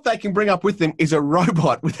 And what they can bring up with them is a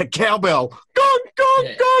robot with a cowbell. Gong, gong,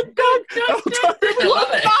 gong, gong. I love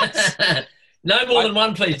it. No more than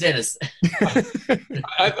one, please, Dennis. I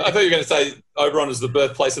thought you were going to say Oberon is the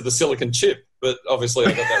birthplace of the silicon chip, but obviously I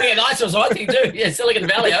got that. Yeah, that's what I think too. Yeah, Silicon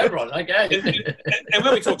Valley, Oberon. Okay. And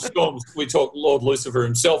when we talk Storms, we talk Lord Lucifer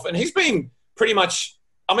himself, and he's been pretty much.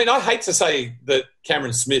 I mean, I hate to say that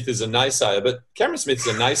Cameron Smith is a naysayer, but Cameron Smith's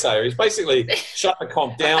a naysayer. He's basically shut the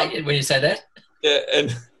comp down. I hate it when you say that. Yeah,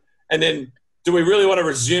 and then do we really want to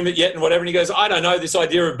resume it yet and whatever? And he goes, I don't know, this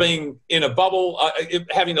idea of being in a bubble,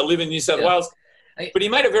 having to live in New South Wales. But he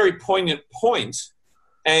made a very poignant point,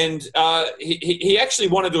 and he actually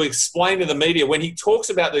wanted to explain to the media when he talks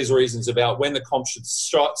about these reasons about when the comp should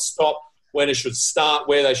stop, when it should start,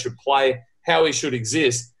 where they should play, how he should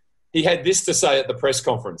exist. He had this to say at the press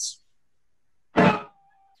conference.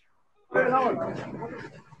 We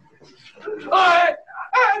I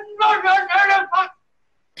am not an elephant.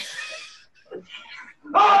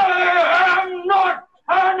 I am not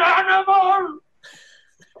an animal.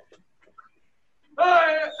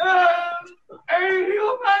 I am a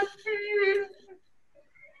human being.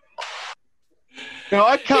 Now,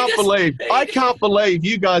 I can't believe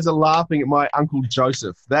you guys are laughing at my Uncle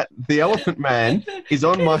Joseph. That the Elephant Man is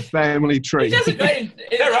on my family tree. He does a great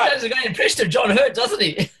impression of John Hurt, doesn't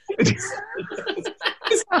he?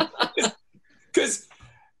 Because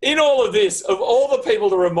in all of this, of all the people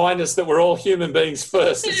to remind us that we're all human beings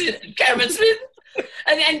first, Cameron Smith.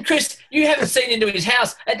 And Chris, you haven't seen into his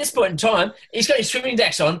house at this point in time. He's got his swimming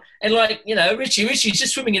dacks on, and Richie's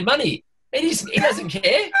just swimming in money. He doesn't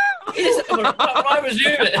care. He doesn't I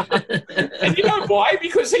resume it. And you know why?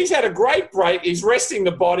 Because he's had a great break. He's resting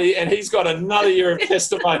the body, and he's got another year of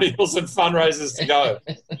testimonials and fundraisers to go.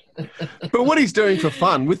 But what he's doing for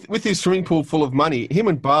fun, with his swimming pool full of money, him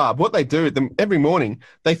and Barb, what they do every morning,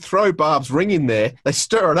 they throw Barb's ring in there, they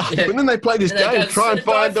stir it up, and then they play this game, try and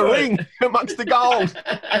find the ring amongst the gold.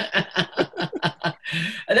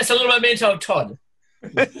 And that's a little memento of Todd.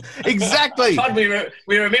 Exactly. Todd,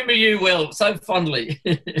 we remember you well, so fondly.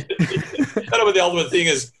 The ultimate thing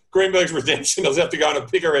is Greenberg's redemption. I'll have to go on a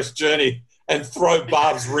picaresque journey and throw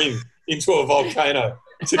Barb's ring into a volcano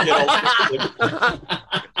to get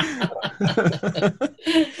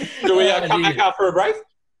Do we come back after a break?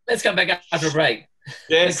 Let's come back after a break.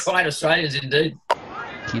 Yes. Quite Australians indeed.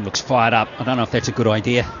 He looks fired up. I don't know if that's a good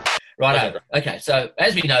idea. Right. Okay. So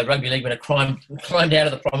as we know, rugby league, when it climbed out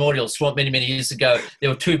of the primordial swamp many, many years ago, there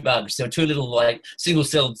were two bugs. There were two little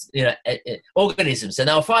single-celled organisms, and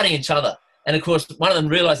they were fighting each other. And of course, one of them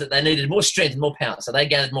realised that they needed more strength and more power, so they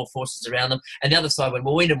gathered more forces around them. And the other side went,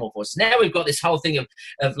 well, we need more forces. Now we've got this whole thing of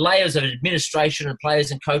layers of administration and players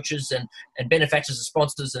and coaches and benefactors and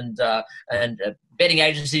sponsors and betting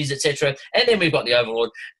agencies, etc. And then we've got the overlord,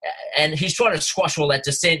 and he's trying to squash all that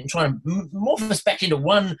dissent and trying to morph us back into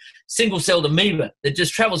one single-celled amoeba that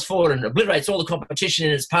just travels forward and obliterates all the competition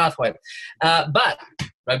in its pathway. But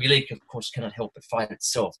rugby league, of course, cannot help but fight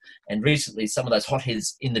itself. And recently, some of those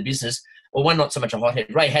hotheads in the business, or one not so much a hothead,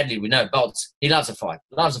 Ray Hadley, we know, Bolts, he loves a fight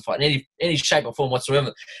in any shape or form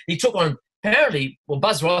whatsoever. He took on, apparently,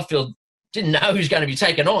 Buzz Rothfield didn't know he was going to be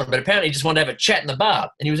taken on, but apparently he just wanted to have a chat in the bar,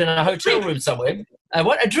 and he was in a hotel room somewhere.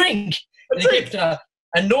 A drink. And he kept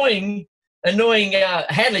annoying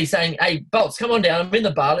Hadley, saying, "Hey, Bolts, come on down. I'm in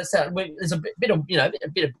the bar. Let's there's a bit of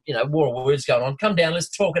war of words going on. Come down.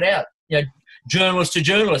 Let's talk it out. Journalist to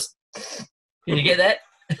journalist. Can you get that?"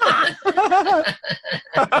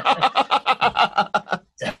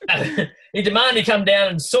 He demanded he come down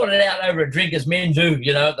and sort it out over a drink, as men do,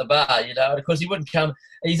 at the bar, and of course he wouldn't come.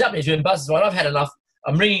 And he's up in his room, buzzes, right, I've had enough.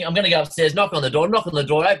 I'm ringing, I'm going to go upstairs, knock on the door,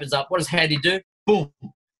 opens up. What does Handy do? Boom,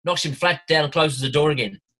 knocks him flat down and closes the door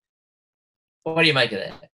again. What do you make of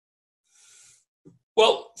that?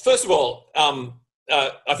 Well, first of all,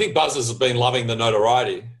 I think Buzzers have been loving the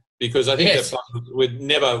notoriety, because I think that would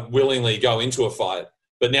never willingly go into a fight.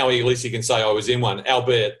 But now at least he can say I was in one,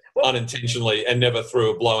 albeit unintentionally, and never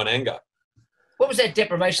through a blow in anger. What was that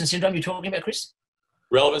deprivation syndrome you're talking about, Chris?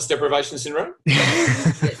 Relevance deprivation syndrome?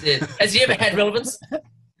 Yes. Has he ever had relevance?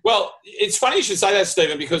 Well, it's funny you should say that,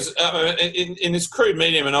 Stephen, because in this crude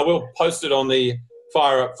medium, and I will post it on the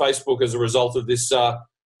Fire Up Facebook as a result of this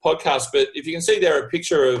podcast, but if you can see there a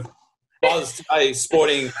picture of Buzz today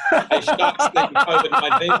sporting a Sharks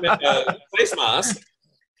COVID-19 face mask.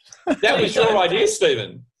 That was your idea,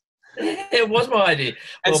 Stephen. It was my idea.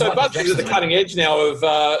 And so Buzz is at the cutting edge now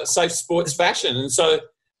of safe sports fashion. And so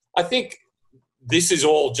I think this is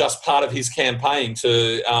all just part of his campaign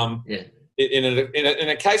to, in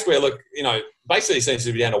a case where, look, basically he seems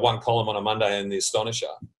to be down to one column on a Monday in The Astonisher.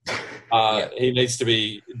 He needs to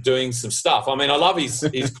be doing some stuff. I mean, I love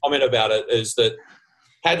his comment about it is that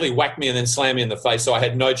Hadley whacked me and then slammed me in the face, so I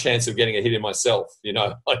had no chance of getting a hit in myself,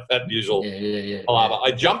 like that usual palaver.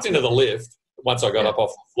 I jumped into the lift once I got up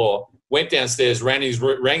off the floor, went downstairs, rang his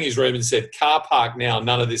room and said, "Car park now,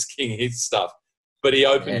 none of this King Hit stuff." But he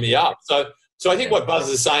opened me up. So I think what Buzz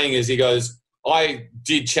is saying is he goes, I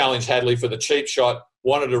did challenge Hadley for the cheap shot,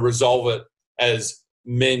 wanted to resolve it as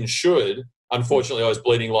men should. Unfortunately, I was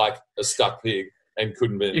bleeding like a stuck pig and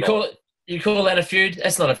couldn't be involved. You call that a feud?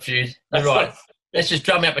 That's not a feud. That's right. Let's just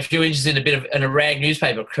drum up a few inches in a rag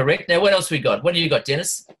newspaper, correct? Now, what else we got? What do you got,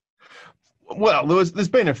 Dennis? Well, there's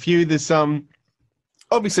been a few. There's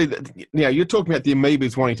obviously, you're talking about the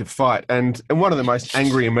amoebas wanting to fight, and one of the most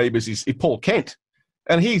angry amoebas is Paul Kent.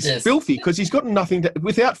 And he's filthy because he's got nothing to,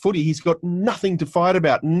 without footy, he's got nothing to fight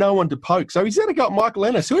about, no one to poke. So he's had a go at Michael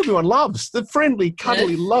Ennis, who everyone loves, the friendly,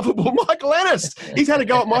 cuddly, lovable Michael Ennis. He's had a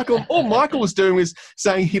go at Michael. All Michael was doing was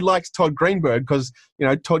saying he likes Todd Greenberg because,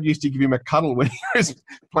 Todd used to give him a cuddle when he was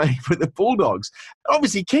playing for the Bulldogs.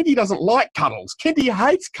 Obviously, Kenty doesn't like cuddles. Kenty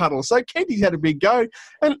hates cuddles. So Kenty's had a big go.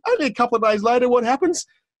 And only a couple of days later, what happens?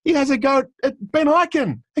 He has a go at Ben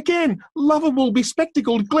Eichen. Again, lovable,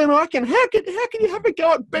 bespectacled Glenn Eichen. How can you have a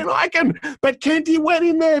go at Ben Eichen? But Kenty went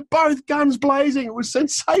in there, both guns blazing. It was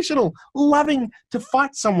sensational. Loving to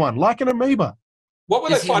fight someone like an amoeba. What were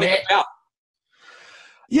they fighting about?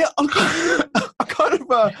 Yeah,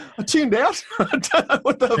 I tuned out. I don't know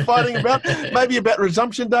what they were fighting about. Maybe about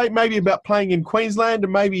resumption day, maybe about playing in Queensland,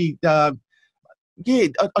 and maybe... I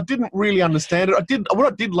didn't really understand it.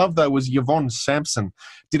 What I did love, though, was Yvonne Sampson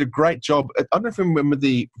did a great job. I don't know if you remember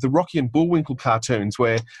the Rocky and Bullwinkle cartoons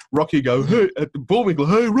where Rocky would go, hey, at the Bullwinkle,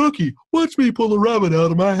 hey, Rocky, watch me pull the rabbit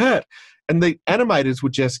out of my hat. And the animators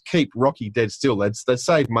would just keep Rocky dead still. They'd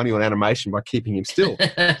save money on animation by keeping him still.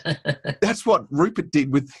 That's what Rupert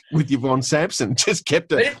did with Yvonne Sampson. Just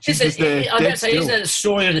kept her. I'm going to say, isn't that a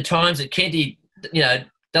story of the times that Kenty,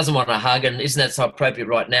 doesn't want a hug, and isn't that so appropriate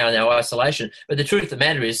right now in our isolation? But the truth of the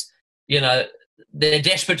matter is, they're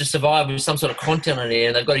desperate to survive with some sort of content on there,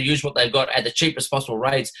 and they've got to use what they've got at the cheapest possible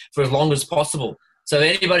rates for as long as possible. So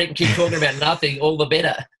anybody can keep talking about nothing, all the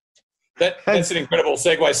better. That's an incredible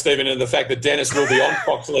segue, Stephen, into the fact that Denis will be on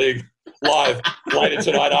Fox League Live later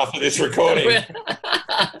tonight after this recording.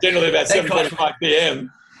 Generally about 7:45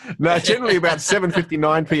 p.m. No, generally about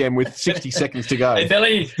 7:59 p.m. with 60 seconds to go. Hey,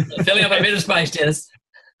 filling up a bit of space, Denis.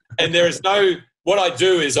 And there is what I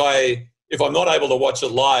do is if I'm not able to watch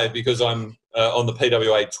it live because I'm on the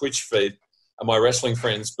PWA Twitch feed of my wrestling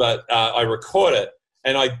friends, but I record it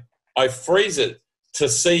and I freeze it to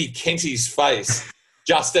see Kenty's face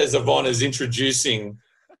just as Yvonne is introducing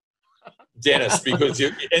Denis, because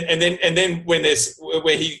and then when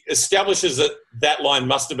where he establishes that line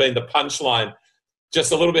must have been the punchline,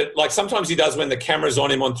 just a little bit like sometimes he does when the camera's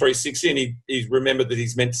on him on 360 and he's remembered that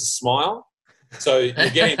he's meant to smile. So you're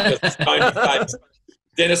getting the stony face.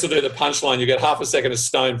 Denis will do the punchline. You get half a second of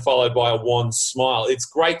stone followed by a wan smile. It's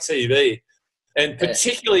great TV. And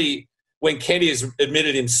particularly when Kenty has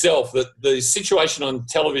admitted himself that the situation on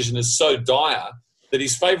television is so dire that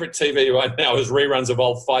his favourite TV right now is reruns of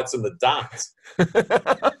old fights in the darts. I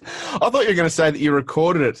thought you were going to say that you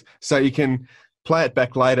recorded it so you can play it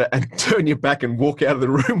back later and turn your back and walk out of the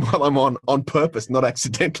room while I'm on purpose, not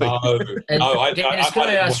accidentally. No, I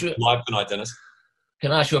watch live tonight, Denis.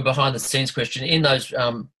 Can I ask you a behind-the-scenes question? In those,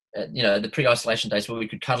 the pre-isolation days where we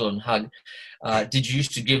could cuddle and hug, did you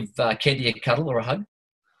used to give Kenty a cuddle or a hug?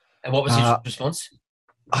 And what was his response?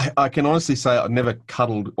 I can honestly say I've never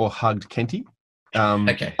cuddled or hugged Kenty.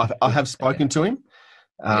 Okay. I have spoken to him,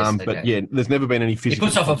 but there's never been any physical.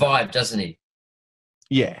 He puts off a vibe, doesn't he?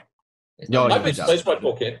 Yeah. I've been sledged by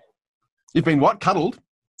Paul Kent. You've been what? Cuddled?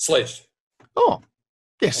 Sledged. Oh,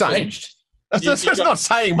 yeah, same. That's not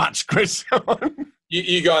saying much, Chris.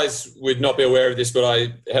 You guys would not be aware of this, but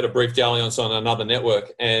I had a brief dalliance on another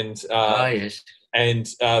network, and yes. And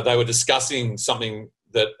they were discussing something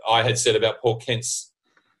that I had said about Paul Kent's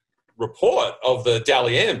report of the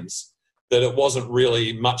Dally M's, that it wasn't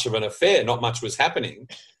really much of an affair, not much was happening.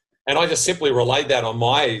 And I just simply relayed that on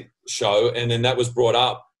my show, and then that was brought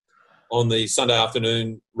up on the Sunday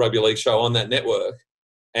afternoon rugby league show on that network.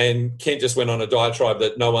 And Kent just went on a diatribe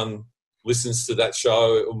that no one listens to that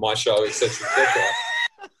show or my show, et cetera, et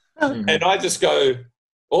cetera. And I just go,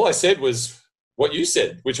 all I said was what you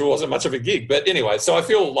said, which wasn't much of a gig. But anyway, so I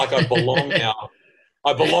feel like I belong now.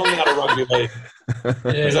 I belong now to rugby league.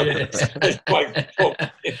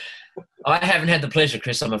 I haven't had the pleasure,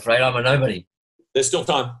 Chris, I'm afraid. I'm a nobody. There's still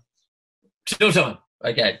time. Still time.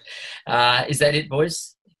 Okay. Is that it,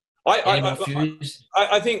 boys?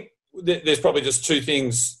 I think there's probably just two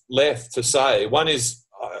things left to say. One is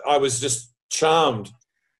I was just charmed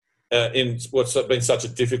in what's been such a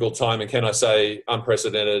difficult time, and can I say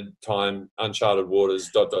unprecedented time, uncharted waters, ...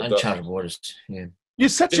 Uncharted waters, yeah. You're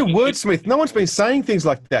such a wordsmith. No one's been saying things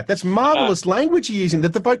like that. That's marvellous language you're using, the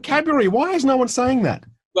vocabulary. Why is no one saying that?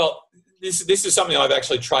 Well, this is something I've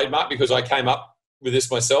actually trademarked because I came up with this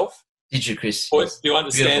myself. Did you, Chris? Boys, do you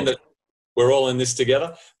understand that we're all in this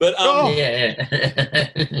together? But Australian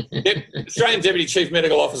Deputy Chief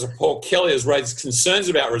Medical Officer Paul Kelly has raised concerns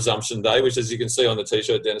about resumption day, which, as you can see on the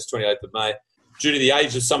T-shirt, Denis, 28th of May, due to the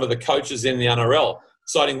age of some of the coaches in the NRL,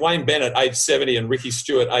 citing Wayne Bennett, age 70, and Ricky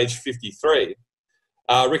Stewart, age 53.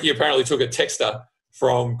 Ricky apparently took a texter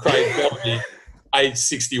from Craig Bellamy, age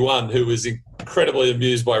 61, who was incredibly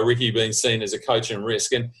amused by Ricky being seen as a coach and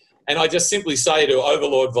risk. And I just simply say to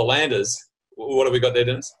Overlord Volanders, what have we got there,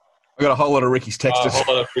 Dennis? I got a whole lot of Ricky's texts. A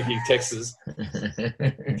whole lot of Ricky texts.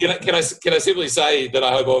 Can I simply say that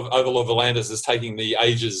I hope Overlord Volanders is taking the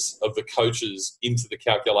ages of the coaches into the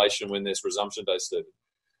calculation when there's resumption day, Stephen?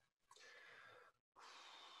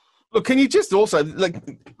 Look, can you just also,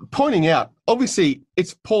 pointing out, obviously,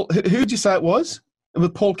 it's Paul. Who did you say it was? It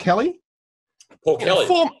was Paul Kelly? Paul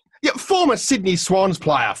Kelly. Former Sydney Swans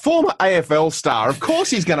player, former AFL star. Of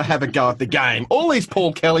course he's going to have a go at the game. All these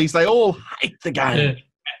Paul Kellys, they all hate the game.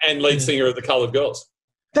 And lead singer of the Coloured Girls.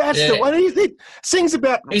 That's the one. He sings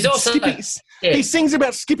about He's also, skipping. He sings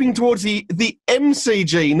about skipping towards the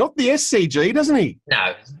MCG, not the SCG, doesn't he?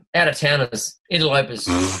 No, out-of-towners, interlopers,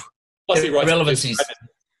 Plus he writes relevancies.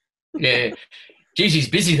 Yeah. Geez, he's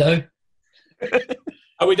busy, though.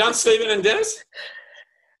 Are we done, Stephen and Dennis?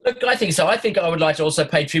 Look, I think so. I think I would like to also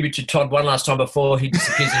pay tribute to Todd one last time before he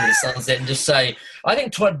disappears into the sunset and just say, I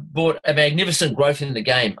think Todd brought a magnificent growth in the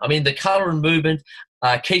game. I mean, the colour and movement,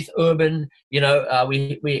 Keith Urban,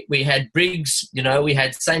 we had Briggs, we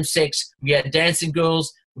had same-sex, we had dancing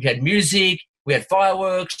girls, we had music, we had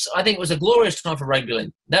fireworks. I think it was a glorious time for rugby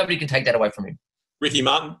league. Nobody can take that away from him. Ricky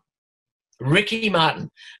Martin,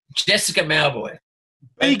 Jessica Mauboy.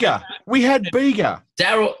 Bega. We had Bega.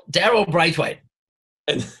 Daryl Braithwaite.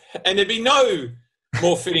 And there'd be no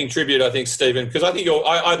more fitting tribute, I think, Stephen, because I think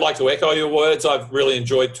I'd like to echo your words. I've really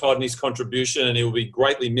enjoyed Todd and his contribution, and he will be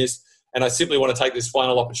greatly missed. And I simply want to take this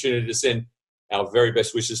final opportunity to send our very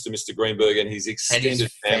best wishes to Mr. Greenberg and his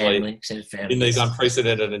extended family in these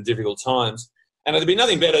unprecedented and difficult times. And there'd be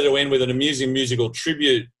nothing better to end with an amusing musical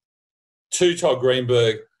tribute to Todd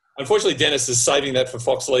Greenberg. Unfortunately, Dennis is saving that for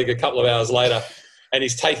Fox League a couple of hours later, and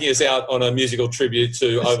he's taking us out on a musical tribute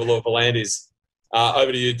to Overlord Volandis.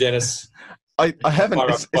 Over to you, Dennis. I haven't.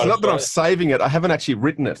 It's not that I'm saving it. I haven't actually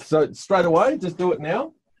written it. So straight away, just do it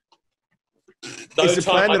now. No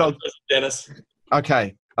time, Dennis.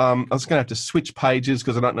 Okay. I was going to have to switch pages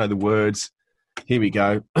because I don't know the words. Here we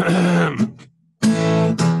go.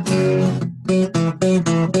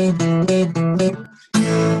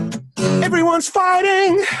 Everyone's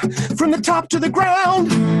fighting from the top to the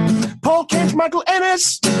ground. Paul Kent, Michael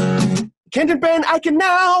Ennis, Kent and Ben Aiken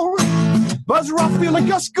now. Buzz Rothfield and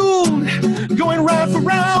Gus Gould going round for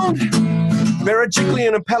round. Vera Jiggly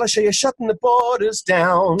and Palaszczuk are shutting the borders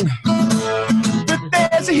down. But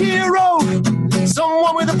there's a hero,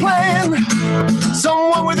 someone with a plan,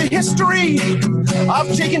 someone with a history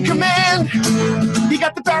of taking command. He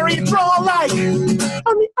got the barrier draw like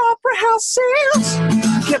on the Opera House sales.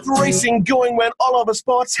 Kept racing going when all other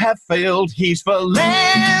sports have failed. He's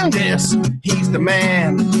Volandis, he's the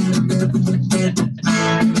man.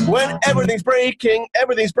 When everything's breaking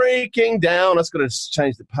down. I was going to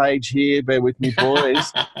change the page here. Bear with me,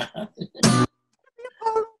 boys.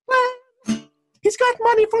 He's got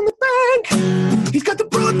money from the bank. He's got the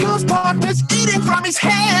broadcast partners eating from his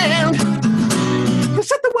hand. He'll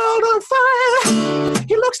set the world on fire.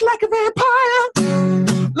 He looks like a vampire.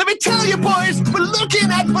 Let me tell you, boys, we're looking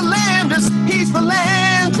at Volandis. He's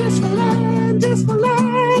Volandis, Volandis,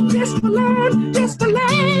 Volandis, Volandis,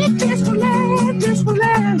 Volandis, Volandis,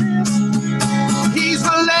 Volandis. He's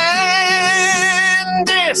Volandis.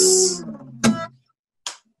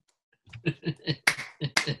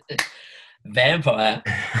 Vampire.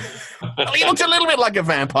 Well, he looks a little bit like a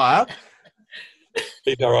vampire.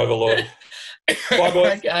 He's our overlord. Bye,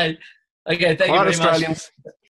 boys. Okay, thank you very Australians. much.